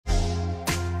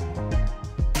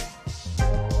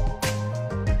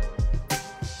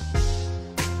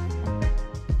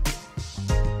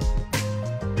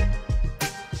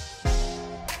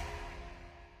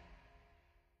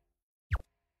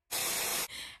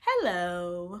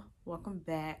Hello, welcome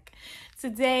back.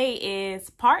 Today is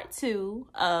part 2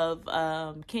 of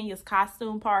Kenya's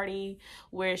costume party,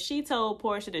 where she told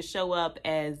Portia to show up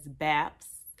as Baps,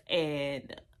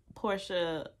 and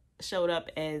Portia showed up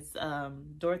as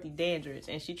Dorothy Dandridge,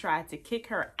 and she tried to kick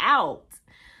her out.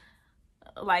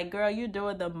 Like, girl, you're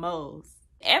doing the most.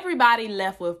 Everybody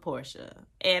left with Portia,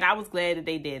 and I was glad that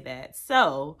they did that.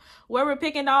 So where we're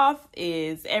picking off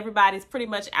is everybody's pretty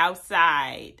much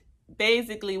outside,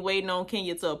 basically waiting on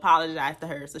Kenya to apologize to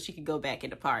her so she could go back in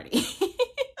the party. So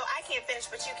I can't finish,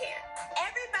 but you can.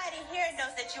 Everybody here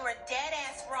knows that you are dead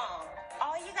ass wrong.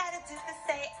 All you gotta do is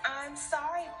say, I'm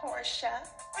sorry, Portia.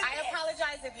 I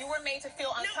apologize if you were made to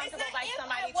feel uncomfortable by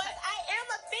somebody. I am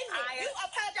offended. You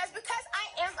apologize because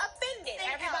I am offended.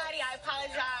 Everybody, I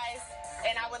apologize,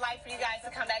 and I would like for you guys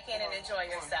to come back in and enjoy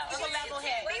yourselves. Just level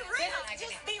head. Be real.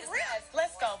 Just be real.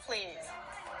 Let's go, please.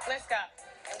 Let's go.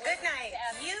 Good night.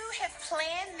 You have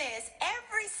planned this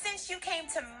ever since you came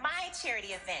to my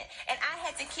charity event, and I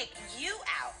had to kick you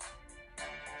out.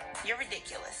 You're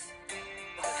ridiculous.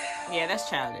 Yeah, that's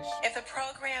childish. If the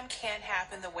program can't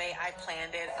happen the way I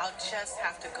planned it, I'll just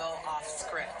have to go off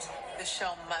script. The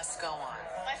show must go on.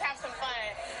 Let's have some fun.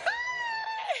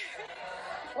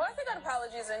 Well, I think an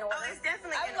apology is in order. Oh, it's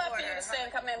definitely I would in love order. for you to stay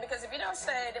and come in, because if you don't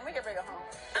stay, then we can bring her home.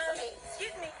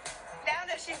 Excuse me. Now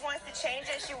that she wants to change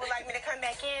it, she would like me to come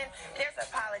back in. There's an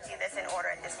apology that's in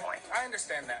order at this point. I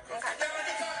understand that. Okay.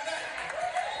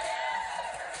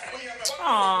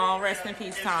 Aw, rest in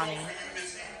peace, Tommy.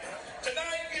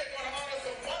 Tonight we are going to honor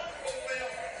some wonderful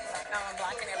films. No, I'm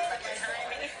blocking everybody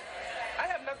behind me. I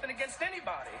have nothing against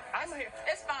anybody. I'm here.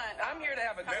 It's fine. I'm here to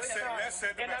have a good time. Less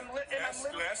said, the And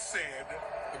better. Less said,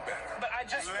 the better. But I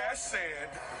just Less said,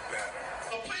 the better.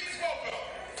 So please welcome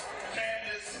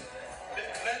Candace,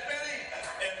 Letberry,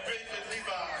 and Bridget Levi.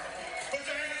 Put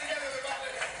your hands together, everybody.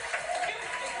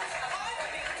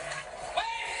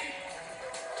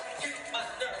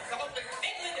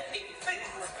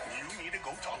 You need to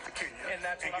go talk to Kenya. and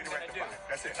that's what I'm get going to do. rectified.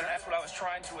 That's it. And that's what I was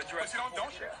trying to address. But you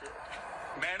don't share.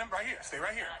 Man, I'm right here. Stay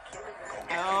right here. Go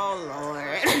get Oh, Kenya. Lord.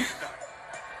 It's done.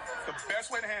 The best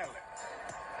way to handle it.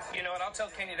 You know what? I'll tell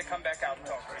Kenya to come back out and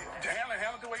talk to you. To handle it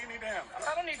the way you need to handle it.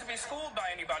 I don't need to be schooled by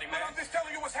anybody, But man. I'm just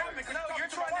telling you what's happening. No, you're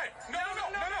trying to. No.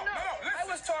 I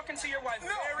was talking to your wife.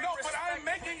 No, very but I'm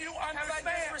making you Have I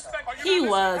understand. disrespected? Are you He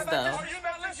not was, listening? though. Are you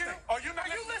not listening? Are you not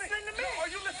listening to me? No,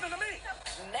 are you listening to me?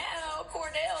 Now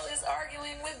Cordell is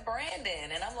arguing with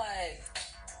Brandon, and I'm like,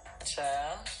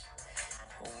 child,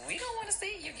 we don't want to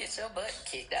see you get your butt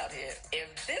kicked out here.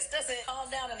 If this doesn't calm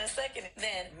down in a second,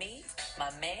 then me,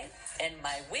 my man, and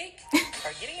my wig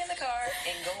are getting in the car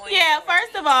and going. Yeah,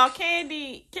 first of all,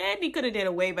 Candy could have did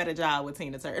a way better job with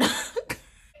Tina Turner.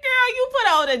 Girl, you put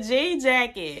on a jean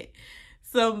jacket,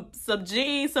 some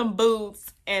jeans, some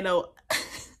boots, and a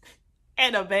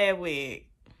bad wig,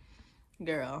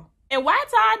 girl. And why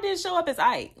Todd didn't show up as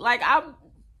Ike? Like,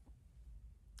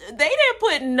 they didn't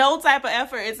put no type of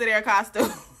effort into their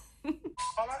costume.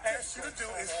 All I ask you to do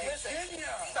is get Kenya.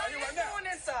 How you doing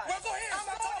inside? Well, go ahead. I'm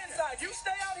going inside. You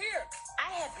stay out here. I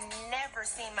have never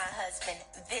seen my husband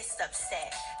this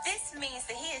upset. This means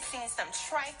that he has seen some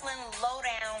trifling,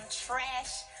 low-down,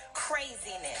 trash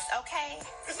craziness, okay?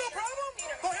 It's no problem.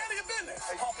 Go handle your business.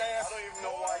 Hey, punk ass. I don't even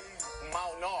know why you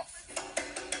mounting off.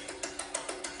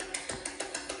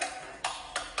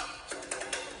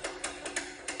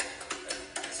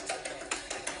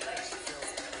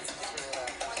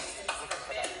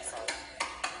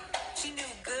 She knew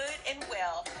good and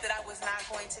well that I was not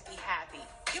going to be happy.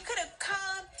 You could have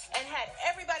come and had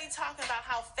everybody talking about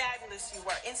how fabulous you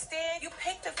were. Instead, you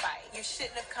picked a fight. You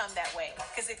shouldn't have come that way.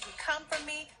 Because if you come for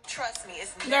me, trust me,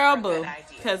 it's Girl, never a boo. good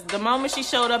idea. Because the moment she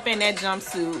showed up in that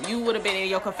jumpsuit, you would have been in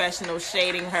your confessional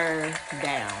shading her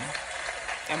down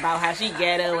about how she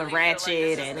ghetto and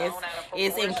ratchet, and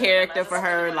it's in character for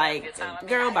her. Like,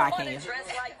 girl, bye, Kenya. I know. To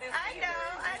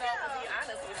be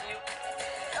honest with you,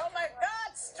 Oh my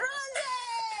God, Stranded!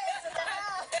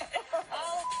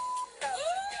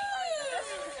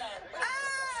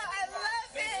 I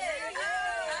love it.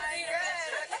 Oh, my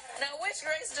God. now which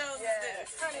Grace Jones is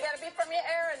this? Honey, you gotta be from your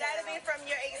era. That'll be from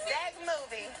your exact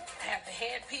movie. I have the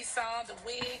headpiece on, the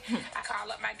wig. I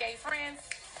call up my gay friends.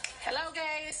 Hello,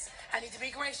 gays. I need to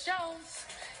be Grace Jones.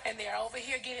 And they're over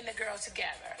here getting the girls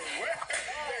together. We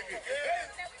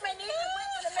may need this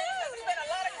whip in a minute, because there's been a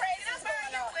lot of craziness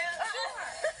going on.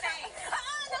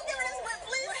 Don't give her this whip,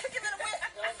 please. Give her the whip.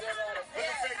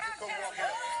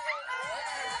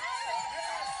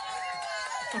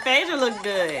 Phaedra looked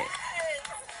good.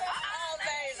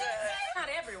 Not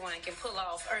everyone can pull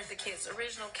off off Eartha Kitt's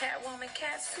original Catwoman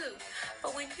catsuit.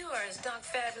 But when you are as dunk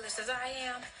fabulous as I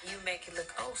am, you make it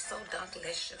look oh so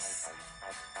dunklicious.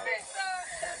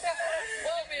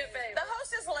 The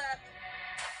hostess left.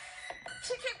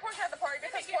 She kicked Portia at the party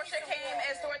because Portia came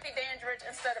as Dorothy Dandridge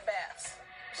instead of Babs.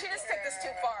 She just took this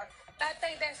too far. I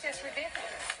think that's just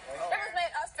ridiculous. It just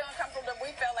made us feel uncomfortable that we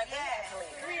felt like we had to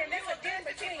leave. Real, that's a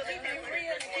difference between keeping it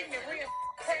real and keeping it real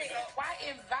crazy. Why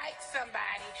invite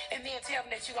somebody and then tell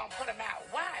them that you're going to put them out?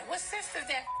 Why? What sense does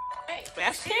that make?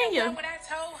 That's She Kenya. didn't know when I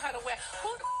told her to wear.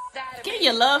 Who the died of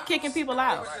Kenya me? love kicking people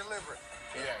out. Deliberate.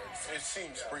 Yeah, it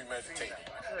seems premeditated.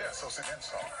 Yeah, so it's an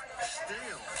insult.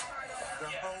 Still, the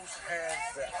host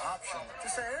has the option to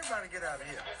say, everybody get out of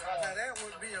here. Now, that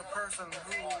would be a person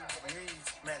who needs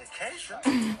medication.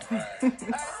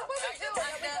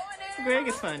 Greg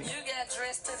is funny. You got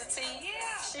dressed to the T.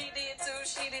 Yeah. She did too.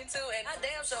 And I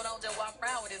damn sure don't just walk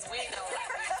around with his wig on.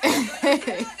 I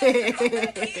can't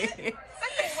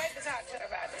wait to talk to her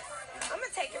about this. I'm going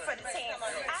to take it for the team.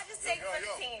 I just take it for the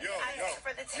team. I take it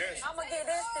for the team. I'm going to give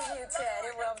this to you,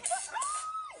 Teddy. Everybody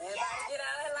get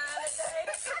out of line today.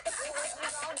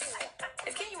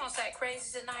 If Kenya wants to act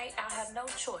crazy tonight, I'll have no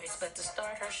choice but to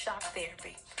start her shock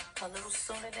therapy a little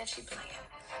sooner than she planned.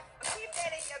 Keep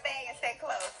that in your bag and stay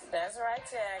close. That's right,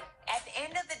 Jack. At the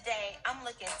end of the day, I'm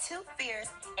looking too fierce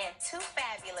and too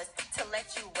fabulous to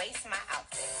let you waste my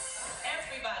outfit.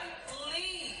 Everybody,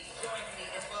 please join me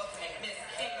in welcoming Miss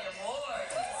Kenya Moore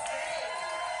to the stage.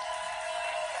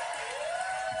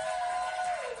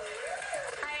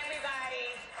 Hi, everybody.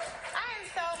 I am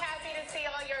so happy to see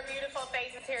all your beautiful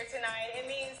faces here tonight. It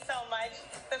means so much.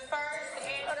 The first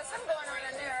and Oh, there's something going on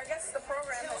in there. I guess the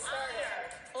program has started.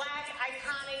 Black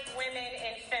iconic women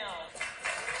in film.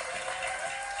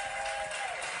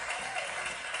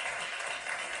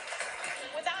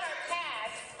 Without our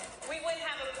cast, we wouldn't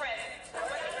have a present.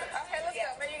 Okay, let's go.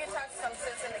 Maybe you can talk some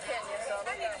sense into Kenya. So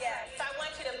let's go. Yeah. So I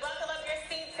want you to buckle up your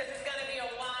seats because it's going to be a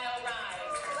wild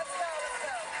ride. Let's go.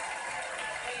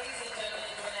 Ladies and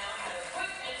gentlemen, we're now having a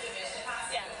quick intermission.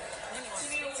 Yeah.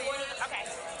 Okay.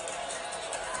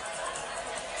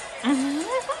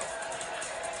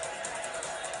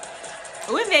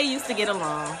 When they used to get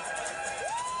along.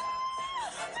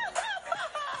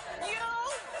 You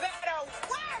better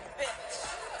work, bitch.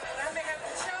 I'm going to have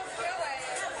to choke your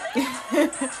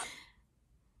ass.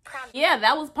 Yeah,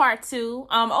 that was part 2.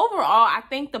 Overall, I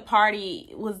think the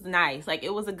party was nice. Like,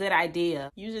 it was a good idea.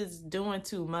 You just doing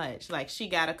too much. Like, she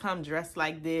gotta come dressed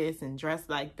like this and dressed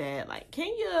like that. Like,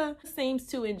 Kenya seems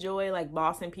to enjoy, like,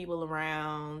 bossing people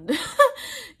around.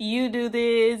 You do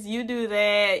this, you do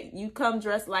that. You come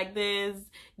dressed like this.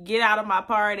 Get out of my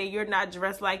party. You're not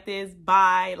dressed like this.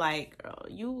 Bye. Like, girl,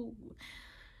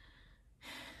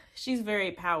 she's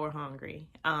very power hungry.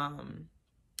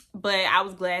 But I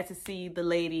was glad to see the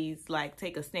ladies, like,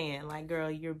 take a stand. Like,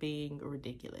 girl, you're being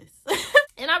ridiculous.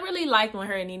 And I really liked when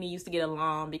her and Nene used to get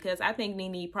along because I think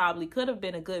Nene probably could have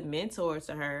been a good mentor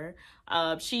to her.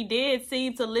 She did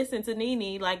seem to listen to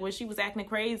Nene. Like, when she was acting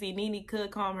crazy, Nene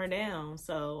could calm her down.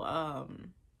 So, I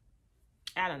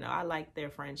don't know. I liked their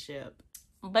friendship.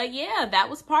 But yeah, that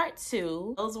was part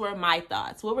 2. Those were my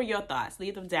thoughts. What were your thoughts?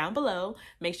 Leave them down below.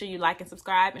 Make sure you like and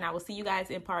subscribe. And I will see you guys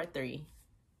in part 3.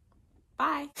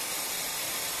 Bye.